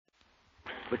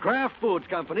The Kraft Foods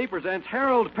Company presents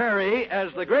Harold Perry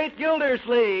as the Great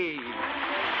Gildersleeve.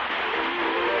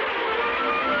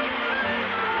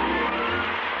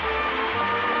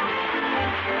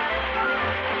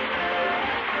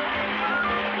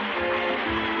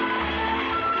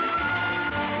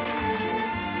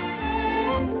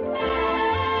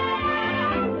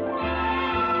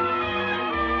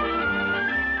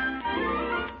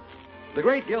 The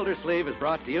Great Gildersleeve is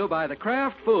brought to you by the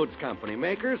Kraft Foods Company,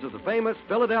 makers of the famous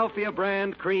Philadelphia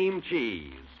brand cream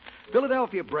cheese.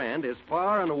 Philadelphia brand is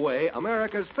far and away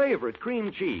America's favorite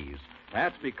cream cheese.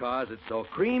 That's because it's so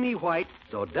creamy white,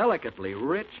 so delicately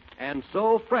rich, and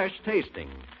so fresh tasting.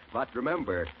 But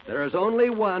remember, there is only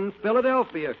one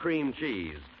Philadelphia cream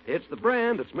cheese. It's the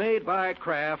brand that's made by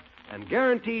Kraft and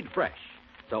guaranteed fresh.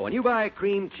 So when you buy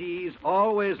cream cheese,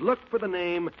 always look for the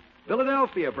name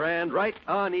Philadelphia brand right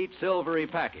on each silvery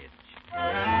package.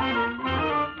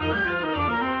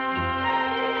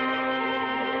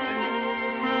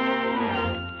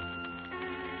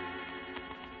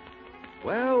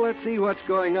 Well, let's see what's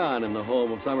going on in the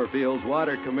home of Summerfield's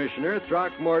Water Commissioner,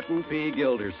 Throckmorton P.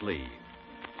 Gildersleeve.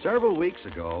 Several weeks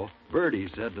ago, Bertie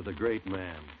said to the great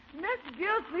man, Mr.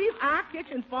 Gildersleeve, our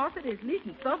kitchen faucet is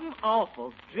leaking something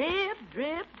awful. Drip,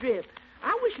 drip, drip.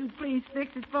 I wish you'd please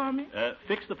fix it for me.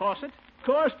 Fix the faucet? Of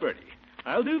course, Bertie.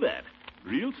 I'll do that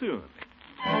real soon.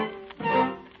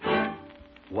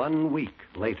 1 week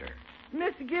later.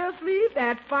 Mr. Gildersleeve,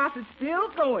 that faucet's still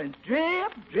going.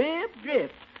 Drip, drip,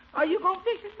 drip. Are you going to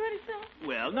fix it pretty soon?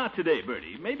 Well, not today,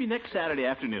 Bertie. Maybe next Saturday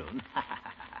afternoon.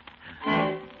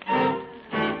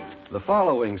 The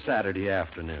following Saturday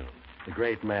afternoon, the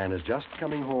great man is just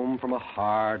coming home from a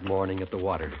hard morning at the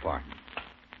water department.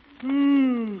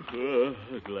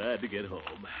 Glad to get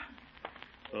home.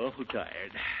 Awful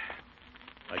tired.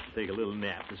 Like to take a little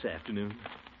nap this afternoon.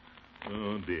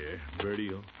 Oh, dear. Bertie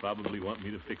will probably want me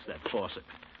to fix that faucet.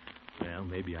 Well,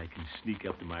 maybe I can sneak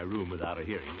up to my room without her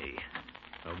hearing me.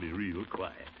 I'll be real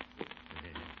quiet.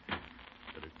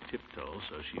 Better tiptoe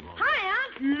so she won't... Hi,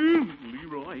 Unc.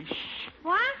 Leroy, shh.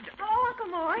 What? Oh, Uncle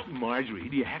Mort. Marjorie,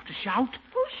 do you have to shout?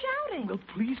 Who's shouting? Well,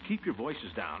 please keep your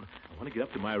voices down. I want to get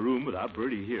up to my room without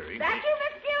Bertie hearing. That you,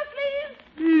 Miss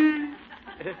Gildersleeve?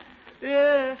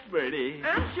 Yes, Bertie.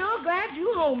 I'm sure glad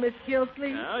you're home, Miss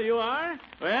Gildersleeve. Oh, you are?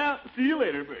 Well, see you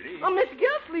later, Bertie. Oh, Miss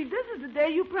Gildersleeve, this is the day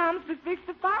you promised to fix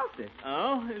the faucet.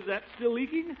 Oh, is that still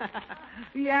leaking?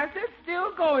 Yes, it's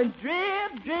still going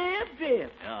drip, drip,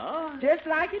 drip. Oh? Just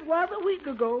like it was a week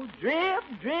ago. Drip,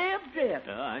 drip, drip.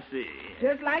 Oh, I see.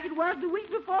 Just like it was the week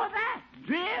before that.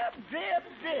 Drip, drip,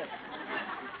 drip.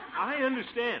 I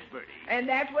understand, Bertie. And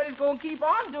that's what it's going to keep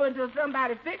on doing until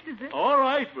somebody fixes it. All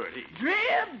right, Bertie.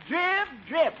 Drip, drip,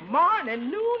 drip.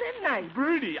 Morning, noon, and night.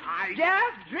 Bertie,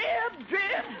 Just drip,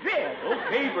 drip, drip.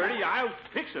 Okay, Bertie, I'll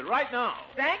fix it right now.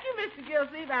 Thank you, Mr.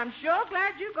 Gildersleeve. I'm sure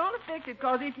glad you're going to fix it,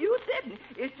 because if you didn't,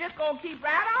 it's just going to keep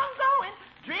right on going.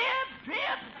 Drip,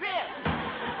 drip, drip.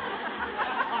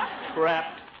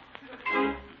 Crap.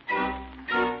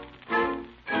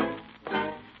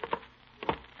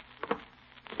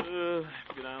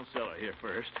 Go down cellar here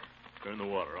first. Turn the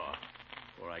water off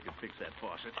before I can fix that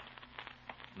faucet.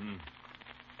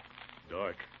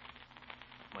 Dark.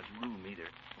 Not much room either.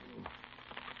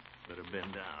 Better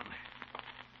bend down.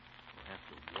 I'll have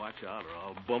to watch out or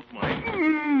I'll bump my...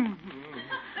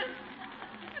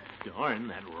 Darn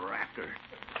that rafter.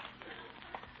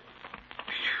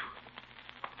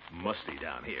 Whew. Musty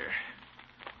down here.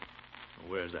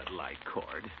 Where's that light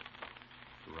cord?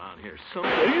 It's around here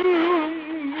somewhere.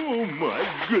 Oh,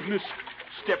 my goodness.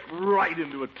 Stepped right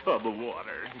into a tub of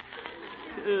water.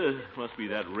 Must be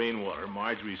that rainwater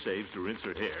Marjorie saves to rinse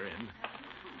her hair in.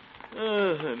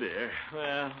 There.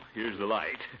 Well, here's the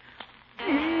light.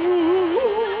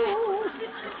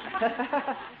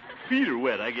 Feet are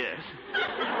wet, I guess.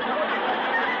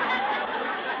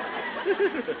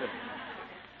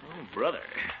 Oh, brother.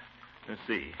 Let's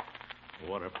see.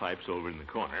 Water pipe's over in the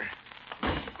corner.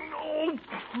 No!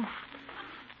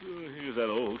 Here's that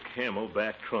old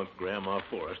camelback trunk Grandma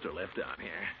Forrester left down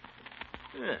here.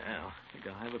 Well, I think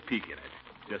I'll have a peek in it,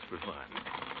 just for fun.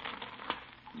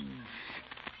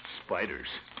 Spiders.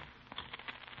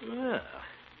 Well,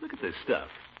 look at this stuff.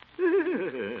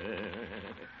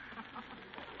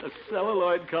 A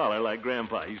celluloid collar like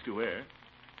Grandpa used to wear.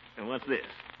 And what's this?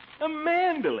 A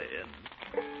mandolin.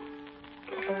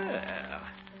 Well,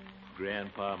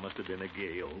 Grandpa must have been a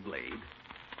gay old blade.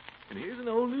 And here's an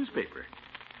old newspaper.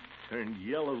 Turned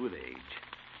yellow with age.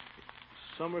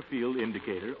 Summerfield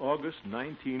Indicator, August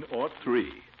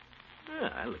 1903.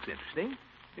 That looks interesting.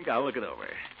 Think I'll look it over.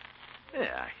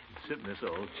 Yeah, I can sit in this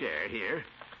old chair here.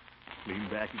 Lean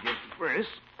back against the furnace.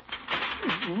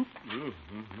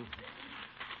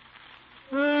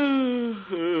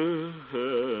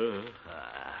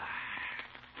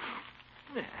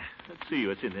 Let's see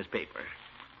what's in this paper.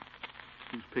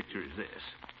 Whose picture is this?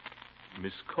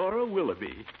 Miss Cora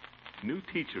Willoughby. New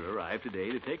teacher arrived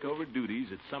today to take over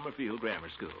duties at Summerfield Grammar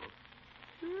School.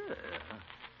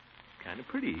 Kind of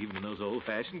pretty, even in those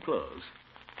old-fashioned clothes.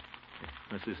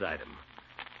 What's this item?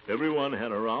 Everyone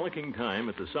had a rollicking time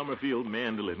at the Summerfield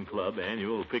Mandolin Club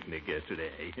annual picnic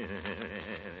yesterday.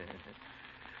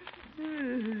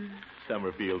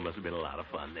 Summerfield must have been a lot of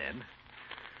fun then.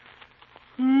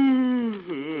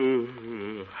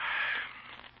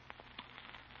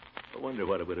 I wonder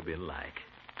what it would have been like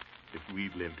if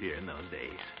we'd lived here in those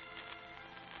days.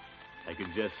 I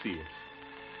can just see it.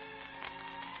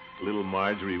 Little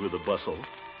Marjorie with a bustle.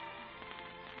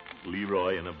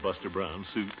 Leroy in a Buster Brown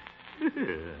suit.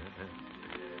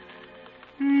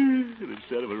 And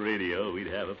instead of a radio, we'd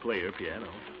have a player piano.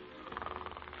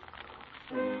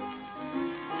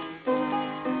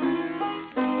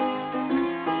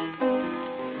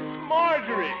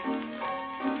 Marjorie!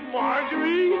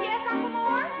 Marjorie? Yes, Uncle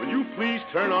Mort? Will you please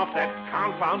turn off that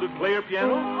confounded player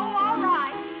piano? Oh, all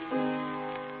right.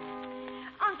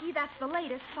 Unky, that's the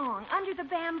latest song, Under the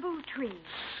Bamboo Tree.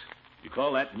 You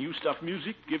call that new stuff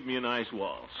music? Give me a nice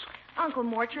waltz. Uncle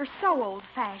Mort, you're so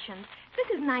old-fashioned. This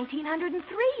is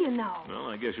 1903, you know. Well,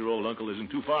 I guess your old uncle isn't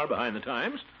too far behind the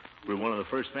times. We're one of the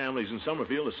first families in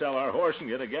Summerfield to sell our horse and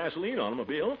get a gasoline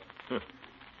automobile.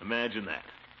 Imagine that.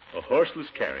 A horseless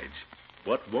carriage.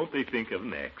 What won't they think of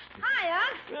next? Hi,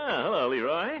 Unc. Ah, hello,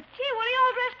 Leroy. Gee, what are you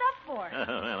all dressed up for?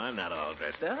 Well, I'm not all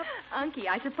dressed up. Unky,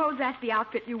 I suppose that's the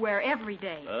outfit you wear every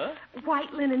day. Huh?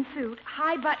 White linen suit,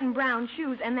 high-button brown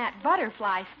shoes, and that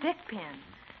butterfly stick pin.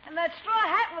 And that straw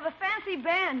hat with a fancy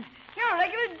band. You're a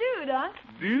regular dude, Unc.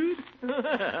 Dude?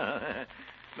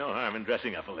 No harm in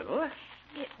dressing up a little.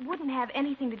 It wouldn't have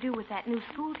anything to do with that new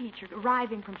school teacher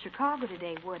arriving from Chicago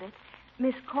today, would it?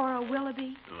 Miss Cora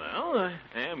Willoughby? Well, I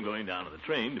am going down to the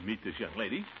train to meet this young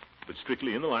lady, but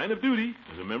strictly in the line of duty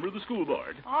as a member of the school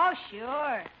board. Oh,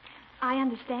 sure. I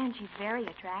understand she's very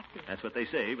attractive. That's what they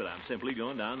say, but I'm simply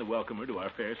going down to welcome her to our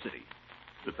fair city.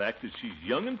 The fact that she's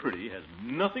young and pretty has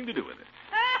nothing to do with it.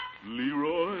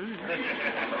 Leroy.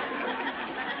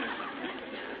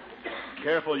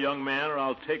 Careful, young man, or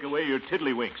I'll take away your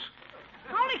tiddlywinks.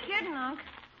 Only kidding, Unc.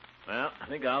 Well, I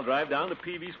think I'll drive down to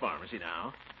Peavy's pharmacy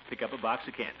now. Pick up a box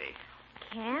of candy.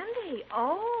 Candy?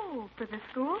 Oh, for the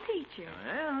school teacher.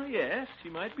 Well, yes. She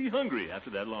might be hungry after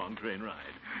that long train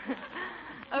ride.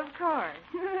 Of course.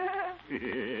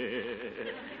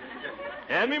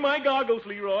 Hand me my goggles,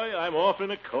 Leroy. I'm off in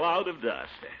a cloud of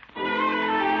dust.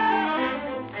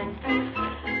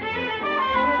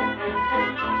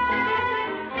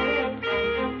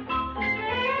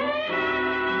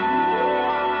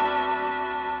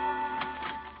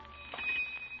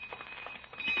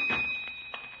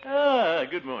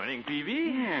 Good morning,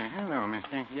 Peavy. Yeah, hello,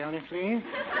 Mr. Gildersleeve.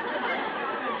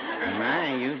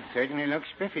 My, you certainly look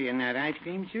spiffy in that ice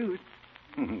cream suit.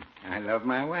 I love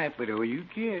my wife, but oh, you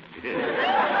kid.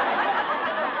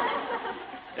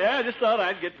 Yeah, I just thought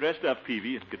I'd get dressed up,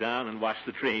 Peavy, and go down and watch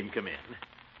the train come in.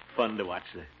 Fun to watch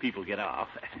the people get off.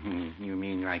 You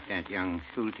mean like that young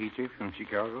school teacher from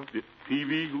Chicago?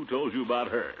 Peavy, who told you about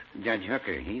her? Judge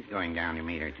Hooker. He's going down to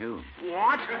meet her, too.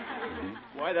 What?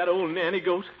 Why, that old nanny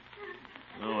goat?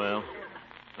 Oh, well,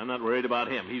 I'm not worried about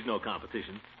him. He's no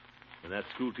competition. When that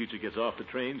school teacher gets off the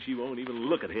train, she won't even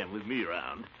look at him with me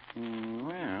around.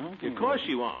 Well... Of course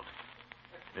she won't.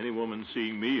 Any woman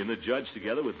seeing me and the judge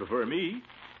together would prefer me.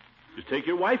 Just take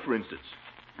your wife, for instance.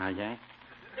 How's that?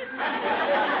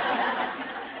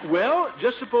 Well,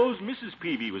 just suppose Mrs.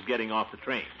 Peavy was getting off the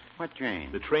train. What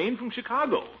train? The train from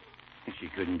Chicago. She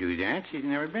couldn't do that. She's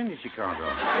never been to Chicago.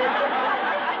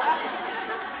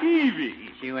 Peavy.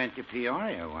 She went to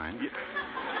Peoria once. Yeah.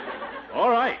 All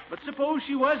right, but suppose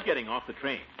she was getting off the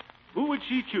train. Who would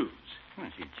she choose? Well,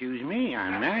 she'd choose me.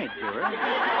 I'm married to her.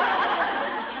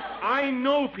 I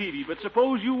know, Peavy, but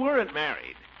suppose you weren't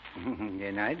married.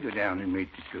 Then I'd go down and meet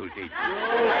the school teacher.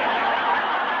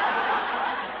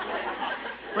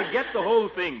 Forget the whole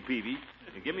thing, Peavy.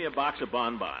 And give me a box of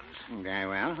bonbons. Very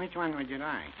well. Which one would you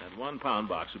like? That 1 pound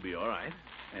box would be all right.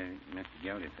 Mr.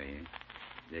 Gildersleeve,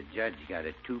 the judge got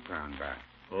a 2-pound box.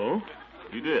 Oh?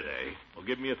 You did, eh? Well,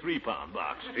 give me a 3-pound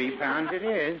box. 3 pounds it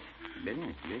is.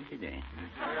 Business good today.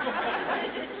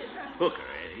 Hooker,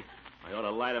 eh? I ought to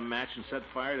light a match and set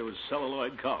fire to his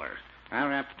celluloid collar. I'll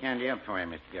wrap the candy up for you,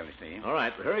 Mr. Gildersleeve. All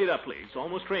right, but hurry it up, please. It's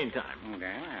almost train time.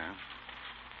 Okay, well.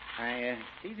 I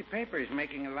see the papers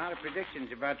making a lot of predictions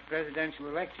about the presidential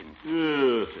elections.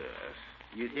 Yes.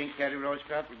 You think Teddy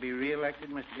Rosecroft will be reelected,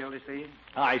 Mr. Gildersleeve?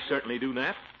 I certainly do,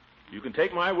 Nat. You can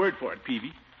take my word for it,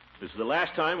 Peavy. This is the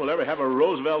last time we'll ever have a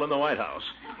Roosevelt in the White House.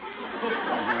 Well,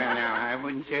 now, I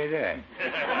wouldn't say that.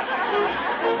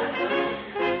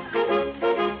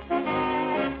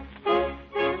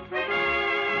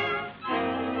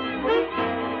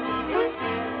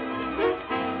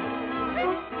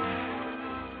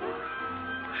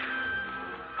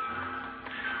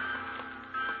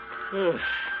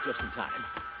 Just in time.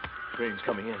 Train's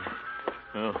coming in.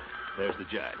 Oh, there's the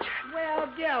judge. Well,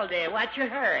 Gildy, what's your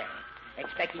hurry?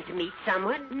 Expecting to meet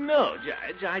someone? No,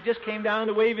 Judge. I just came down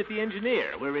to wave at the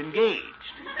engineer. We're engaged.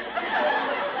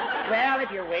 Well,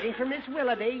 if you're waiting for Miss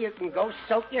Willoughby, you can go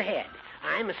soak your head.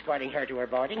 I'm escorting her to her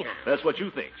boarding house. That's what you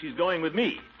think. She's going with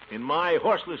me in my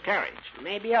horseless carriage.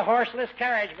 Maybe a horseless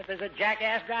carriage, but there's a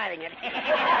jackass driving it.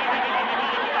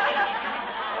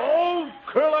 Oh,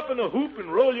 curl up in a hoop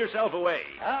and roll yourself away.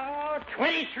 Oh,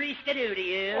 23 skidoo to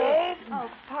you. Oh,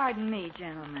 pardon me,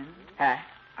 gentlemen. Huh?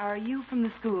 Are you from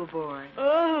the school board?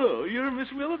 Oh, you're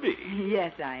Miss Willoughby.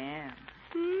 Yes, I am.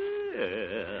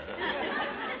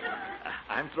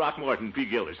 I'm Throckmorton P.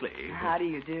 Gildersleeve. How do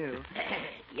you do?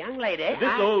 Young lady,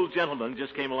 This old gentleman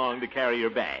just came along to carry your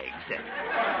bags.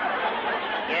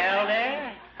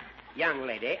 Gildy, young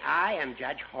lady, I am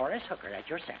Judge Horace Hooker at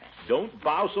your service. Don't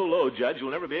bow so low, Judge.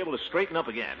 You'll never be able to straighten up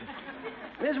again.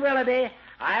 Miss Willoughby,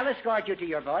 I'll escort you to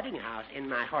your boarding house in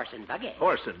my horse and buggy.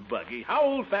 Horse and buggy. How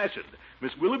old-fashioned.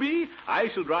 Miss Willoughby, I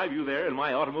shall drive you there in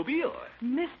my automobile.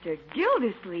 Mr.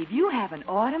 Gildersleeve, you have an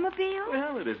automobile?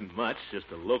 Well, it isn't much,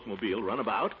 just a locomobile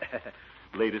runabout.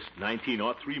 Latest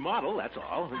 1903 model, that's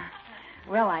all.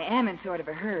 Well, I am in sort of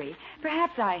a hurry.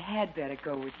 Perhaps I had better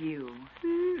go with you.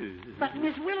 But,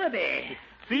 Miss Willoughby...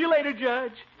 See you later,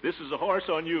 Judge. This is a horse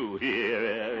on you.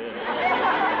 Here.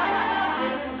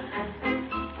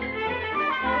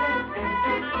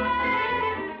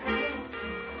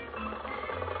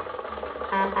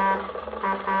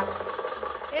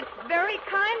 It's very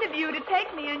kind of you to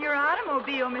take me in your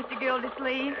automobile, Mr.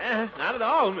 Gildersleeve. Not at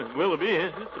all, Miss Willoughby.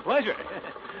 It's a pleasure.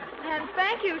 And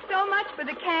thank you so much for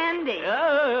the candy.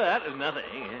 Oh, that is nothing.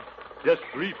 Just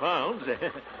 3 pounds.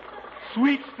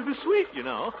 Sweets to the sweet, you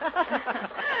know.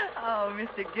 Oh,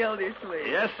 Mr. Gildersleeve.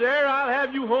 Yes, sir. I'll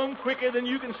have you home quicker than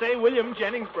you can say William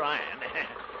Jennings Bryan.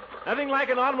 Nothing like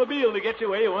an automobile to get you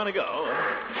where you want to go.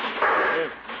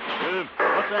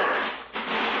 What's that?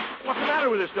 What's the matter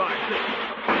with this darn thing?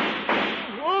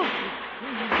 Whoa.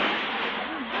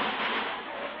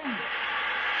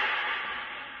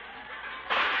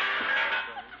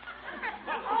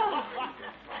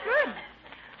 Good.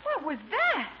 What was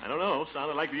that? I don't know.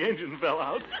 Sounded like the engine fell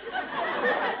out.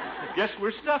 Guess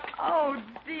we're stuck. Oh,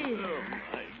 dear. Oh,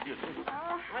 my goodness.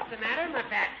 What's the matter, my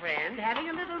fat friend? Having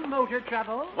a little motor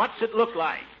trouble? What's it look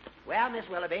like? Well, Miss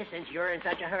Willoughby, since you're in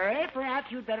such a hurry,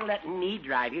 perhaps you'd better let me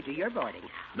drive you to your boarding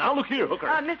house. Now, look here, Hooker.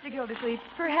 Mr. Gildersleeve,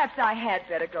 perhaps I had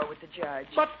better go with the judge.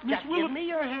 But, Miss Just give Willoughby... me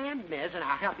your hand, miss, and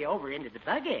I'll help you over into the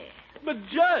buggy. But,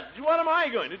 Judge, what am I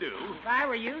going to do? If I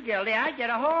were you, Gildy, I'd get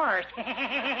a horse.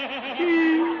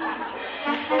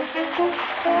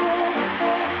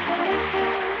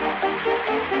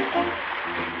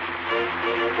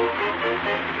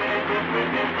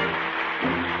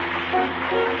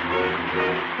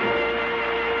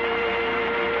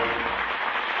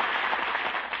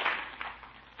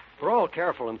 For all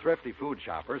careful and thrifty food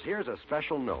shoppers, here's a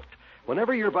special note.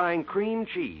 Whenever you're buying cream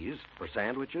cheese for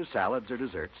sandwiches, salads, or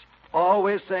desserts,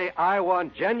 always say, I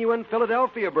want genuine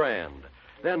Philadelphia brand.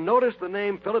 Then notice the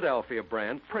name Philadelphia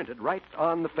brand printed right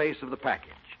on the face of the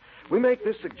package. We make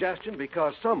this suggestion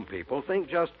because some people think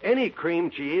just any cream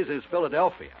cheese is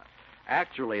Philadelphia.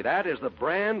 Actually, that is the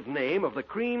brand name of the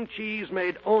cream cheese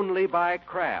made only by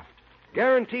Kraft.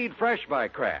 Guaranteed fresh by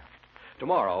Kraft.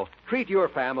 Tomorrow, treat your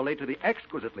family to the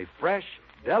exquisitely fresh,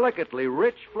 delicately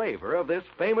rich flavor of this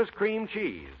famous cream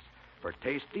cheese. For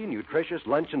tasty, nutritious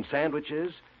luncheon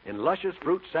sandwiches, in luscious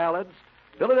fruit salads,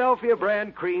 Philadelphia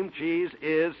brand cream cheese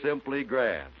is simply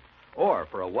grand. Or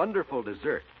for a wonderful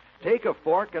dessert, take a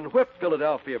fork and whip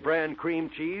Philadelphia brand cream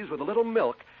cheese with a little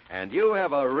milk, and you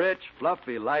have a rich,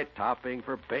 fluffy, light topping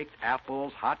for baked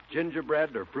apples, hot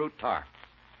gingerbread, or fruit tarts.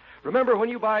 Remember, when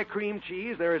you buy cream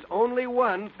cheese, there is only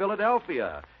one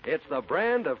Philadelphia. It's the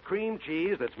brand of cream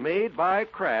cheese that's made by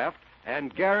Kraft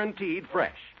and guaranteed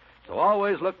fresh. So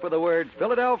always look for the words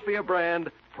Philadelphia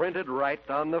brand printed right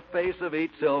on the face of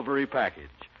each silvery package.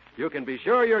 You can be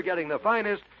sure you're getting the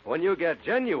finest when you get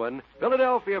genuine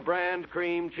Philadelphia brand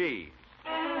cream cheese.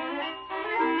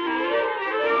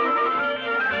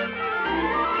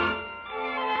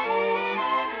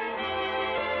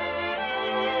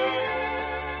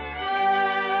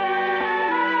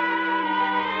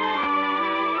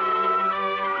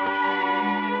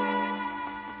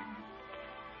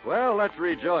 Well, let's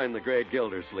rejoin the great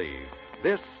Gildersleeve.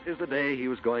 This is the day he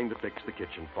was going to fix the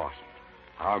kitchen faucet.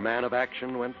 Our man of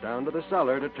action went down to the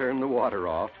cellar to turn the water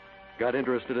off, got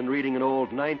interested in reading an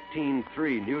old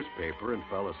 1903 newspaper, and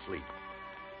fell asleep.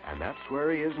 And that's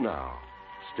where he is now,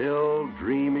 still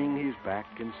dreaming he's back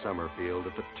in Summerfield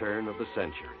at the turn of the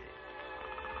century.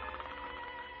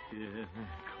 Yeah,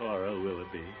 Cora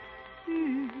Willoughby.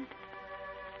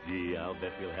 Gee, I'll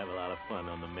bet we'll have a lot of fun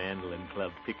on the Mandolin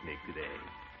Club picnic today.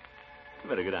 I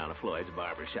better go down to Floyd's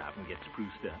barber shop and get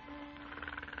spruced up.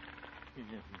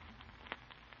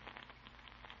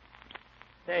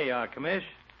 There you are, Commish.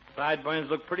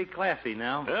 Sideburns look pretty classy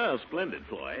now. Oh, splendid,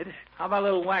 Floyd. How about a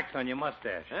little wax on your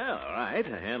mustache? Well, all right.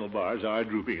 The handlebars are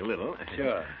drooping a little.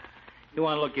 Sure. You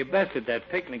want to look your best at that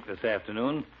picnic this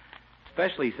afternoon,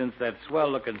 especially since that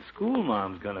swell-looking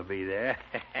schoolmom's going to be there.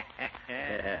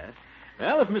 Yeah.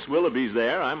 Well, if Miss Willoughby's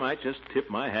there, I might just tip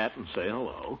my hat and say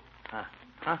hello.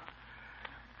 Huh?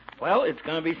 Well, it's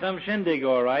going to be some shindig,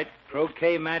 all right.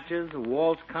 Croquet matches, a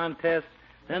waltz contest,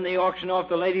 then they auction off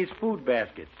the ladies' food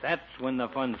baskets. That's when the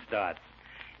fun starts.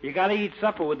 You got to eat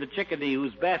supper with the chickadee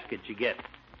whose basket you get.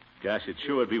 Gosh, it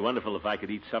sure would be wonderful if I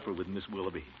could eat supper with Miss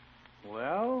Willoughby.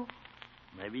 Well,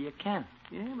 maybe you can.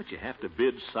 Yeah, but you have to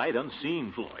bid sight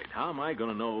unseen, Floyd. How am I going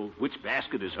to know which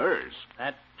basket is hers?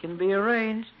 That can be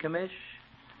arranged, Commish.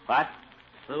 What?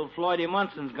 Little Floydie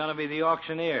Munson's going to be the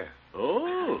auctioneer.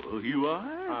 Oh, you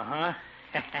are? Uh-huh.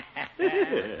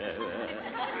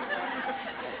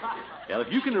 Well,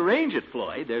 if you can arrange it,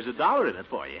 Floyd, there's $1 in it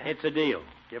for you. It's a deal.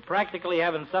 You're practically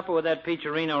having supper with that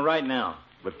Peacherino right now.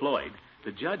 But, Floyd,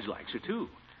 the judge likes her, too.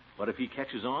 What if he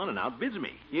catches on and outbids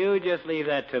me? You just leave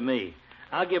that to me.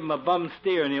 I'll give him a bum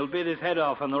steer, and he'll bid his head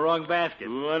off on the wrong basket.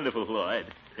 Wonderful,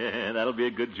 Floyd. That'll be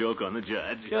a good joke on the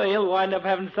judge. Sure, he'll wind up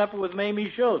having supper with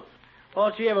Mamie Schultz. All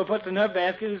she ever puts in her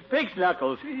basket is pig's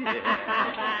knuckles.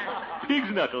 Pig's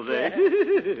knuckles,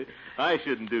 eh? I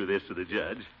shouldn't do this to the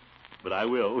judge, but I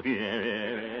will.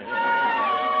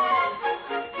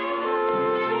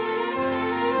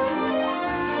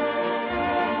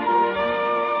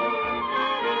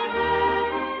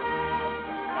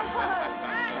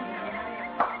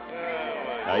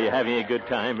 Are you having a good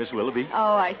time, Miss Willoughby?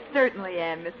 Oh, I certainly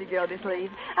am, Mr.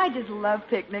 Gildersleeve. I just love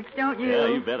picnics, don't you? Yeah,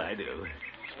 you bet I do.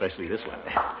 Especially this one.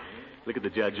 Look at the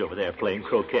judge over there playing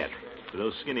croquet. With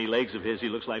those skinny legs of his, he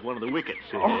looks like one of the wickets.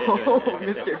 Oh,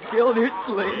 Mr.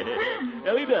 Gildersleeve.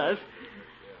 Well, he does.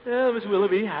 Well, Miss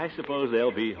Willoughby, I suppose they'll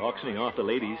be auctioning off the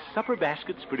ladies' supper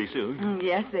baskets pretty soon.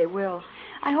 Yes, they will.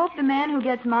 I hope the man who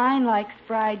gets mine likes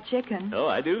fried chicken. Oh,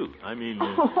 I do. I mean...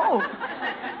 Oh,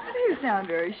 you sound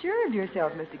very sure of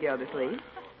yourself, Mr. Gildersleeve.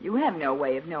 You have no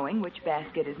way of knowing which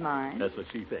basket is mine. That's what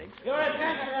she thinks. Your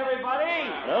attention, everybody.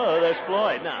 Oh, there's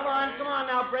Floyd now. Come on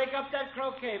now. Break up that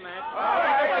croquet match.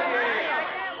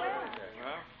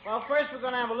 Well, first we're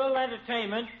going to have a little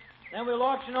entertainment. Then we'll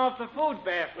auction off the food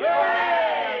basket.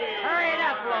 Hurry it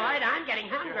up, Floyd. I'm getting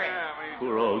hungry.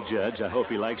 Poor old judge. I hope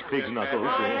he likes pig's knuckles.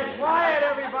 Quiet,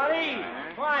 everybody.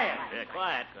 Quiet. Yeah,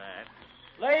 quiet.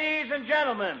 Ladies and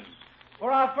gentlemen,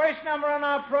 for our first number on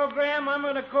our program, I'm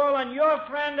going to call on your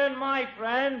friend and my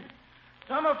friend,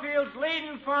 Summerfield's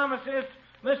leading pharmacist,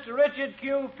 Mr. Richard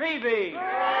Q. Peavy.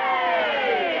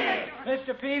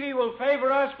 Mr. Peavy will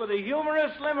favor us with a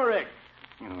humorous limerick.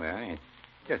 Well, it's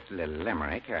just a little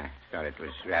limerick. I thought it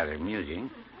was rather amusing.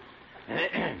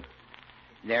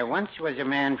 There once was a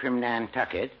man from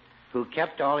Nantucket who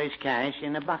kept all his cash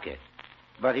in a bucket.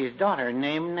 But his daughter,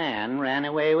 named Nan, ran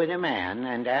away with a man,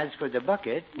 and as for the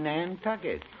bucket,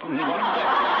 Nantucket. Oh, my.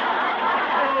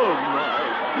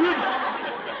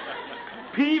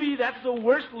 Peavy, that's the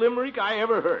worst limerick I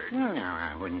ever heard. No,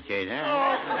 I wouldn't say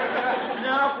that.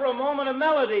 Now for a moment of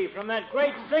melody from that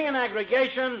great singing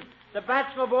aggregation, the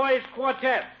Bachelor Boys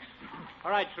Quartet. All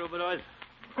right, troubadours.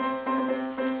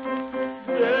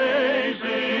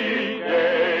 Daisy,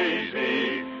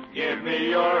 Daisy, give me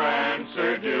your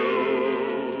answer due.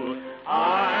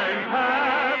 I'm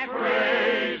half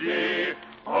crazy,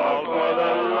 all for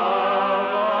the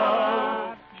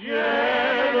love of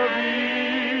Genevieve,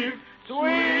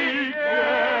 sweet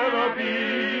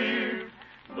Genevieve.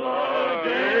 The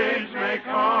days may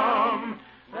come,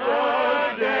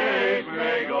 the days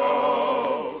may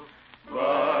go,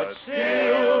 but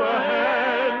still the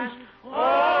hands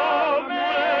of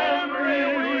memory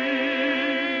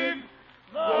weave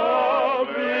the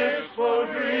blissful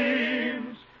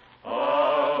dreams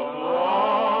of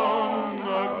long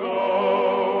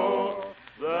ago.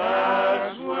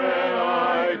 That's when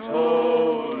I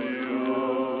told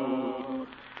you,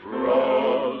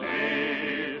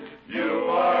 Rosie, you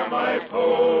are my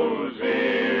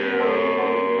posy.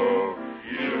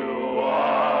 You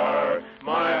are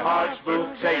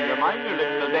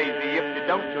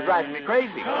don't you drive me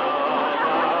crazy. Come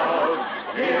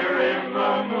out here in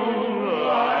the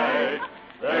moonlight.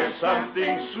 There's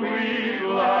something sweet,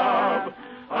 love,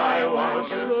 I want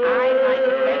to say. I'd like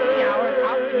to spend the hour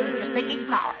out just picking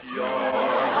flowers. Your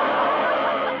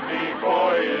honey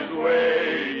boy is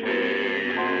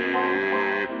waiting.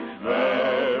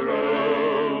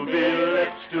 There'll be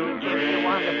lips to If dream. you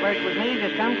want to flirt with me,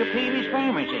 just come to Peavy's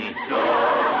Pharmacy.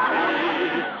 Don't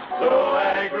be so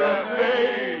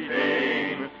aggravating,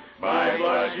 my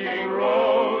blushing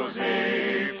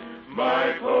Rosie,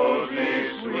 my posy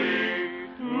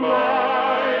sweet,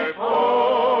 my posy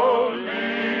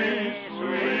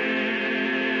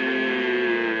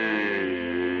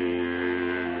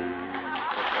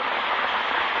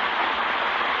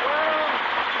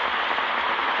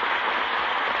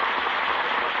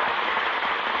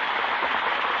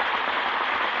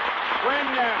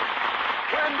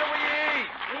When do we eat?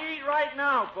 Eat right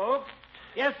now, folks.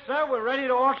 Yes, sir, we're ready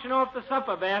to auction off the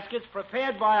supper baskets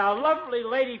prepared by our lovely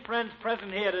lady friends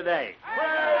present here today.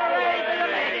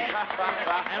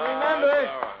 And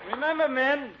remember,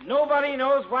 men, nobody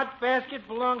knows what basket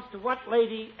belongs to what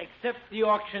lady except the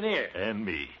auctioneer. And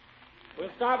me.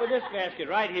 We'll start with this basket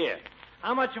right here.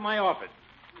 How much am I offered?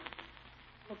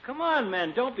 Well, come on,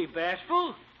 men, don't be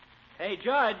bashful. Hey,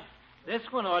 Judge, this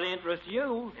one ought to interest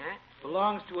you. Huh?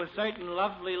 Belongs to a certain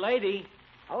lovely lady.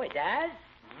 Oh, it does?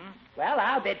 Well,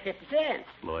 I'll bid 50 cents.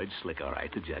 Lloyd's slick, all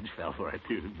right. The judge fell for it,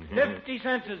 too. 50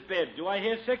 cents is bid. Do I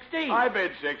hear 60? I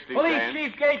bid 60 Police cents.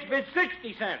 Chief Gates bid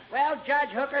 60 cents. Well, Judge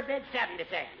Hooker bid 70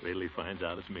 cents. Wait till he finds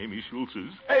out it's Mamie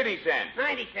Schultz's. 80 cents.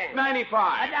 90 cents.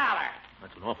 95. $1.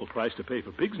 That's an awful price to pay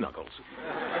for pig's knuckles.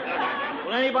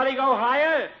 Will anybody go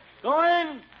higher?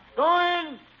 Going,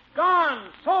 gone.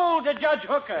 Sold to Judge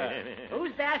Hooker.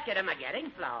 Whose basket am I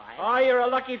getting, Floyd? Oh, you're a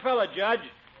lucky fella, Judge.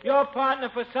 Your partner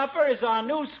for supper is our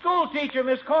new school teacher,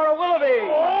 Miss Cora Willoughby.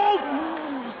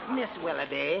 Miss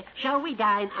Willoughby, shall we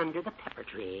dine under the pepper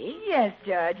tree? Yes,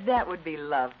 Judge, that would be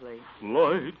lovely.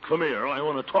 Lloyd, come here. I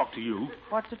want to talk to you.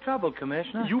 What's the trouble,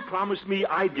 Commissioner? You promised me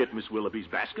I'd get Miss Willoughby's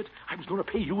basket. I was going to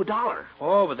pay you $1.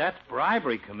 Oh, but that's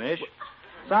bribery, Commish.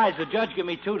 Besides, the judge give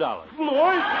me $2.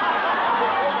 Lloyd!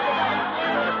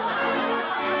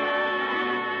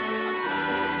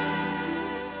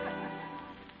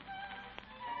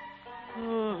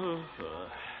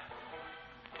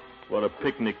 What a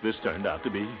picnic this turned out to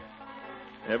be.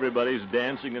 Everybody's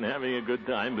dancing and having a good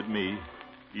time but me,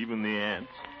 even the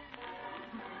ants.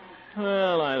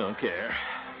 Well, I don't care.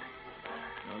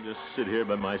 I'll just sit here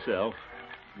by myself,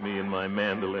 me and my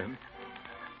mandolin.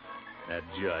 That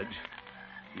judge,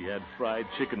 he had fried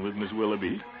chicken with Miss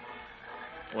Willoughby.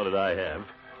 What did I have?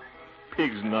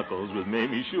 Pig's knuckles with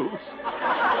Mamie Schultz.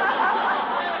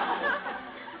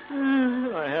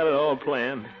 I had it all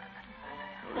planned.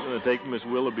 I was going to take Miss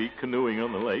Willoughby canoeing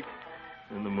on the lake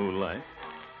in the moonlight.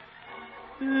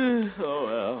 Oh,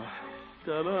 well.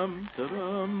 Da-dum,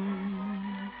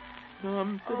 da-dum.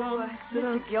 Dum, da-dum,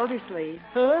 da-dum. Mr. Gildersleeve,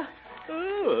 Huh?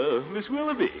 Oh, Miss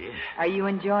Willoughby. are you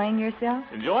enjoying yourself?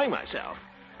 Enjoying myself.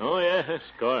 Oh, yes, of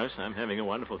course. I'm having a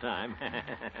wonderful time.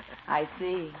 I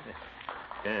see.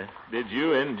 Did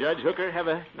you and Judge Hooker have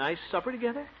a nice supper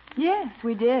together? Yes,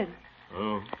 we did.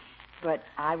 Oh. But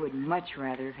I would much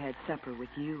rather have had supper with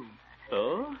you.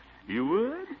 Oh? You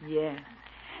would? Yes.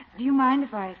 Do you mind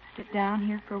if I sit down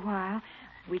here for a while?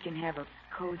 We can have a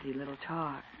cozy little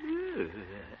talk.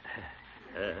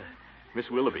 Miss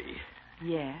Willoughby.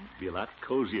 Yes. Be a lot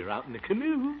cozier out in the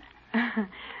canoe.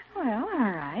 Well,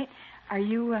 all right. Are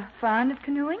you fond of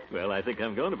canoeing? Well, I think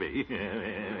I'm going to be.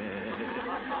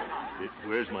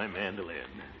 Where's my mandolin?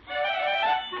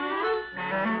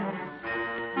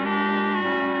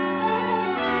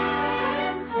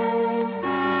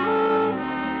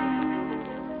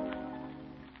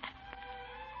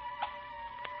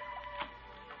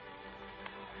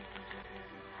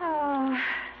 Oh,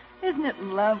 isn't it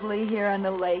lovely here on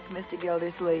the lake, Mr.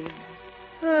 Gildersleeve?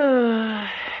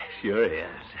 Sure is.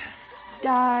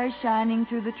 Stars shining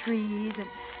through the trees and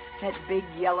that big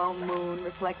yellow moon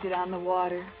reflected on the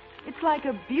water. It's like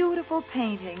a beautiful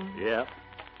painting. Yep.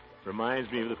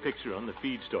 Reminds me of the picture on the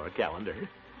feed store calendar.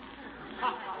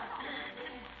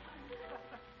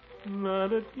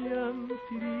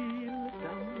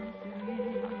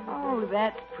 Oh,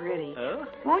 that's pretty. Oh?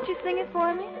 Won't you sing it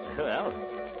for me? Well,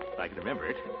 if I can remember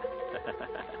it.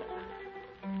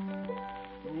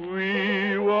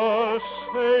 We were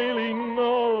sailing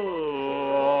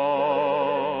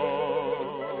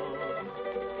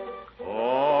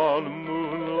on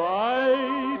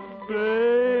Moonlight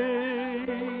Bay.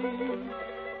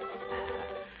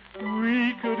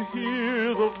 We could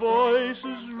hear the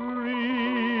voices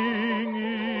ringing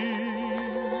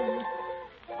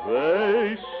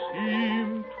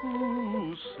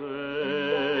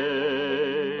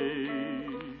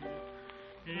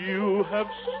have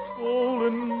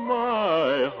stolen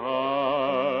my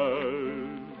heart.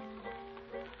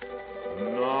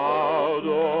 Now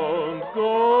don't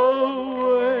go away.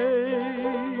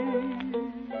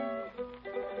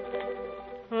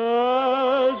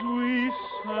 As we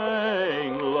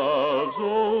sang love's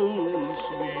old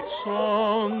sweet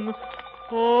song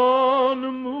on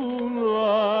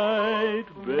Moonlight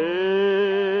Bay.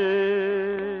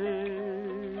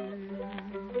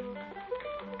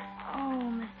 Oh,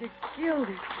 Mr.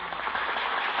 Gildersleeve.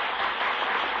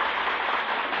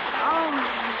 Oh,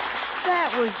 that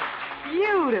was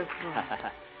beautiful.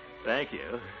 Thank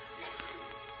you.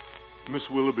 Miss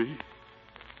Willoughby,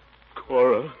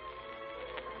 Cora,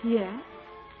 Yes?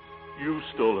 you've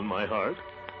stolen my heart,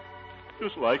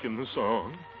 just like in the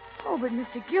song. Oh, but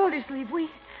Mr. Gildersleeve, we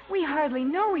hardly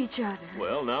know each other.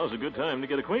 Well, now's a good time to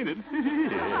get acquainted.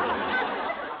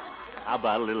 How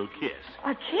about a little kiss?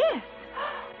 A kiss?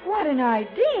 What an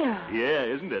idea. Yeah,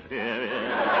 isn't it?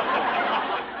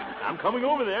 Yeah. I'm coming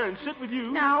over there and sit with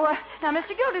you. Now,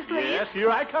 Mr. Gildersleeve. Yes,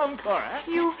 here I come, Cora.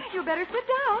 You better sit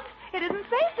down. It isn't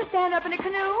safe to stand up in a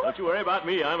canoe. Don't you worry about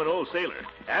me. I'm an old sailor.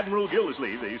 Admiral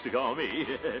Gildersleeve, they used to call me.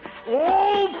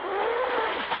 Oh!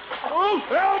 Oh,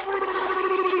 help!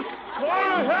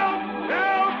 Cora, help!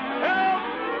 Help! Help!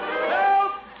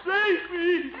 Help! Save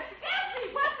me! Gildy,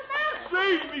 what's the matter?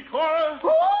 Save me, Cora! Who?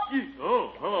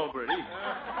 Oh, hello, Bertie.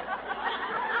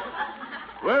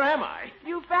 Where am I?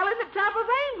 You fell in the tub of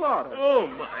rainwater. Oh,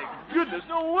 my goodness.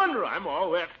 No wonder I'm all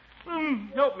wet.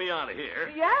 Help me out of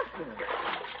here. Yes, sir.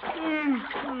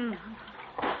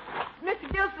 Mr.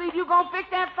 Gildersleeve, you gonna fix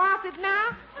that faucet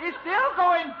now? It's still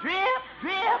going drip,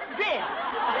 drip, drip.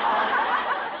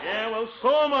 Yeah, well,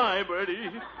 so am I,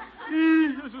 Bertie.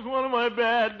 This is one of my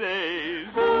bad days.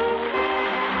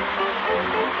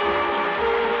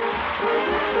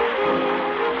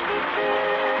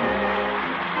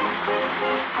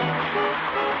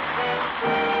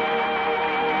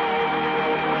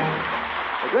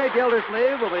 The great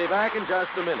Gildersleeve will be back in just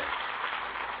a minute.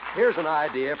 Here's an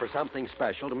idea for something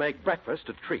special to make breakfast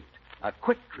a treat. A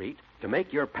quick treat to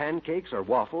make your pancakes or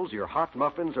waffles, your hot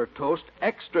muffins or toast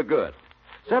extra good.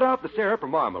 Set out the syrup or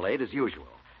marmalade as usual.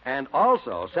 And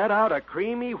also set out a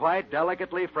creamy, white,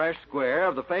 delicately fresh square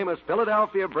of the famous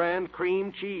Philadelphia brand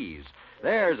cream cheese.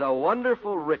 There's a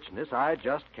wonderful richness I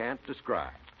just can't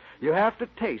describe. You have to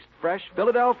taste fresh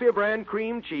Philadelphia brand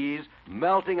cream cheese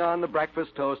melting on the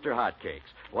breakfast toast or hotcakes.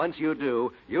 Once you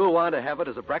do, you'll want to have it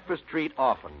as a breakfast treat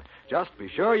often. Just be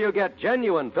sure you get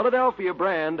genuine Philadelphia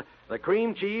brand, the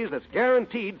cream cheese that's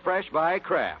guaranteed fresh by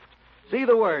Kraft. See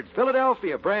the words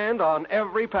Philadelphia brand on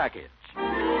every package.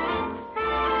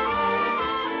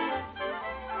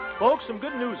 Folks, some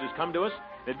good news has come to us.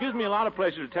 It gives me a lot of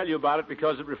pleasure to tell you about it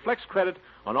because it reflects credit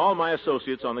on all my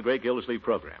associates on the Great Gildersleeve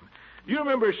program. Do you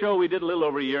remember a show we did a little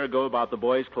over a year ago about the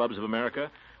Boys Clubs of America?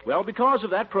 Well, because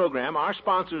of that program, our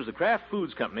sponsors, the Kraft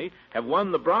Foods Company, have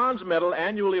won the bronze medal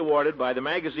annually awarded by the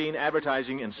magazine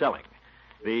Advertising and Selling.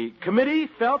 The committee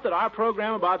felt that our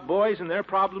program about boys and their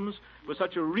problems was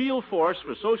such a real force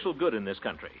for social good in this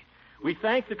country. We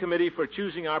thank the committee for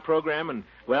choosing our program, and,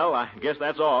 well, I guess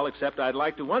that's all, except I'd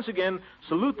like to once again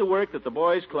salute the work that the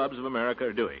Boys Clubs of America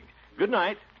are doing. Good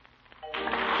night.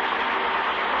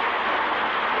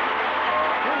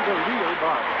 Here's a real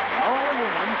bargain. An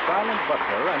all-in-one Silent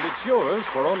Butler, and it's yours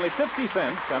for only 50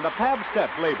 cents and a Pabst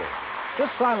label. This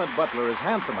Silent Butler is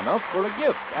handsome enough for a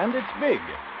gift, and it's big.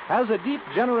 Has a deep,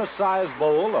 generous-sized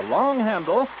bowl, a long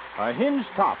handle, a hinged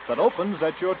top that opens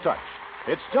at your touch.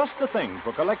 It's just the thing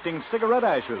for collecting cigarette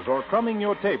ashes or crumbing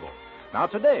your table. Now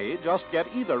today, just get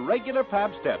either regular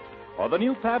Pabst or the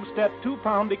new Pabst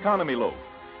 2-pound economy loaf.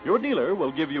 Your dealer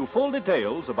will give you full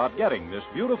details about getting this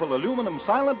beautiful aluminum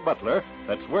Silent Butler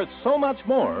that's worth so much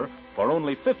more for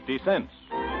only 50 cents.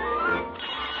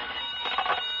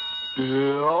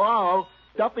 Hello,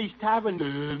 Duffy's Tavern.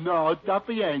 No,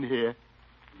 Duffy ain't here.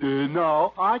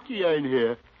 No, Archie ain't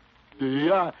here.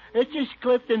 It's just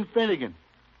Clifton Finnegan.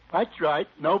 That's right,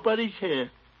 nobody's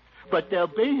here. But they'll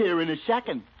be here in a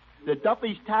second. The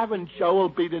Duffy's Tavern show will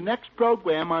be the next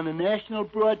program on the National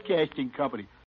Broadcasting Company.